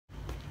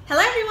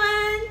Hello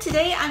everyone!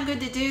 Today I'm going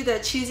to do the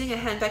choosing a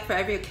handbag for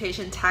every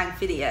occasion tag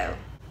video.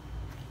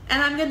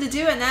 And I'm going to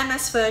do an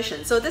MS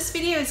version. So this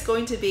video is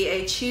going to be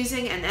a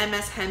choosing an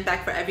MS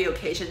handbag for every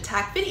occasion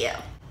tag video.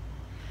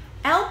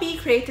 LB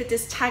created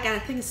this tag and I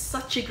think it's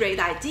such a great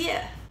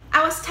idea.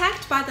 I was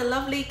tagged by the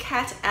lovely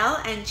Cat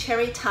L and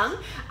Cherry Tongue.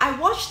 I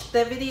watched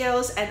their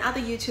videos and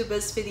other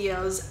YouTubers'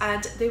 videos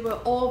and they were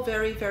all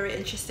very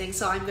interesting,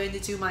 so I'm going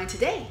to do mine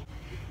today.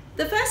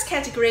 The first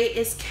category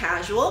is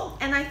casual,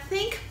 and I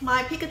think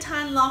my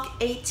Picotin Lock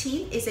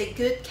 18 is a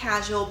good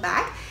casual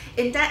bag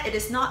in that it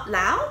is not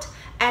loud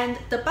and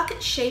the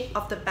bucket shape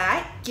of the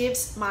bag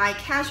gives my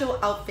casual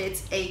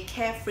outfits a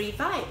carefree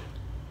vibe.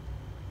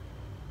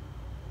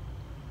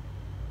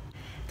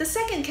 The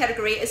second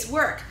category is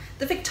work.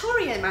 The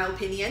Victoria, in my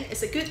opinion,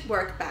 is a good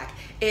work bag.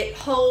 It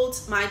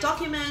holds my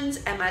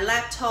documents and my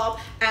laptop,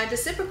 and the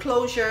zipper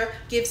closure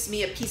gives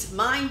me a peace of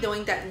mind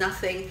knowing that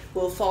nothing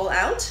will fall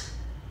out.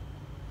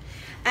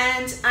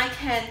 And I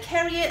can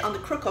carry it on the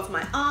crook of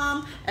my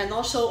arm and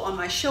also on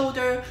my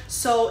shoulder,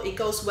 so it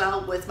goes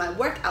well with my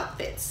work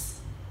outfits.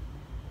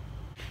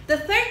 The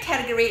third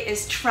category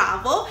is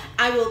travel.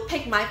 I will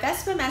pick my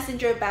Vespa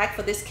Messenger bag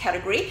for this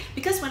category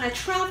because when I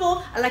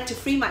travel, I like to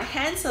free my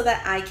hands so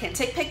that I can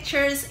take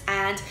pictures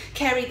and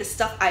carry the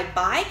stuff I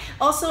buy.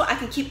 Also, I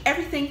can keep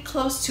everything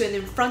close to and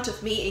in front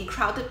of me in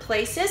crowded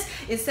places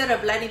instead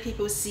of letting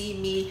people see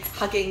me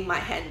hugging my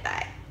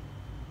handbag.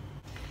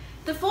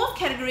 The fourth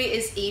category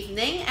is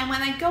evening, and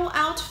when I go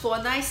out for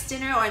a nice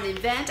dinner or an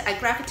event, I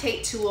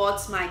gravitate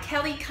towards my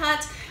Kelly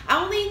cut.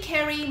 I only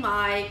carry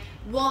my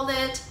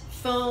wallet,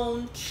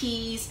 phone,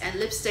 keys, and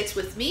lipsticks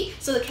with me,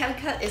 so the Kelly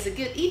cut is a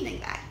good evening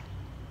bag.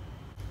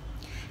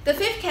 The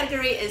fifth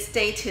category is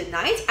day to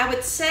night. I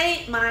would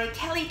say my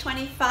Kelly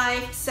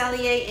 25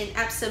 Cellier in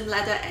Epsom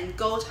leather and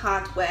gold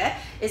hardware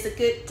is a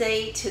good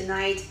day to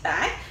night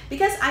bag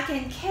because I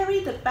can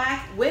carry the bag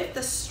with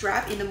the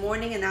strap in the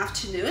morning and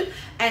afternoon,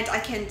 and I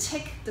can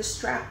take the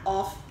strap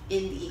off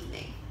in the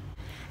evening.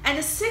 And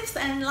the sixth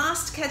and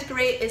last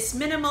category is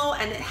minimal,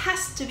 and it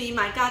has to be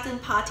my Garden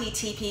Party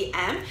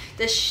TPM.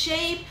 The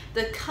shape,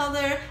 the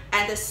color,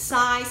 and the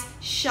size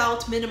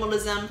shout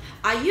minimalism.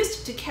 I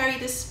used to carry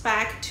this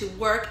bag to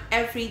work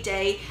every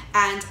day,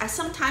 and I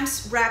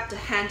sometimes wrap the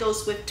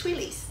handles with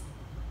twillies.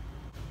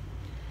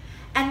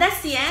 And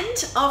that's the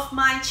end of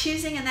my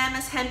choosing an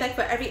MS handbag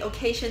for every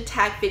occasion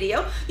tag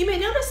video. You may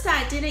notice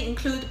that I didn't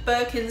include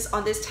Birkins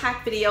on this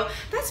tag video.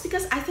 That's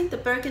because I think the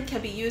Birkin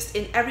can be used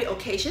in every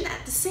occasion.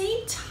 At the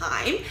same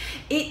time,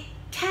 it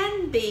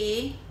can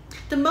be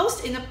the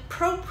most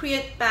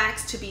inappropriate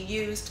bags to be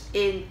used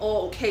in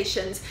all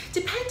occasions,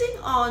 depending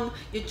on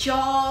your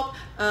job,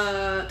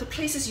 the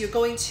places you're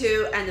going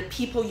to, and the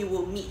people you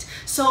will meet.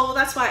 So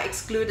that's why I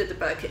excluded the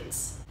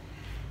Birkins.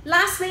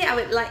 Lastly, I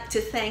would like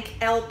to thank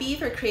LB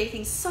for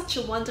creating such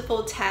a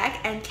wonderful tag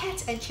and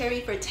Kat and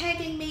Cherry for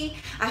tagging me.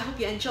 I hope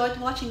you enjoyed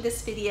watching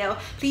this video.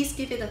 Please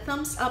give it a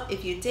thumbs up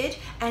if you did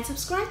and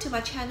subscribe to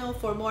my channel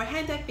for more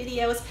handbag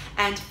videos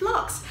and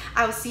vlogs.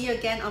 I will see you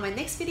again on my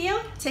next video.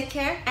 Take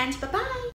care and bye-bye!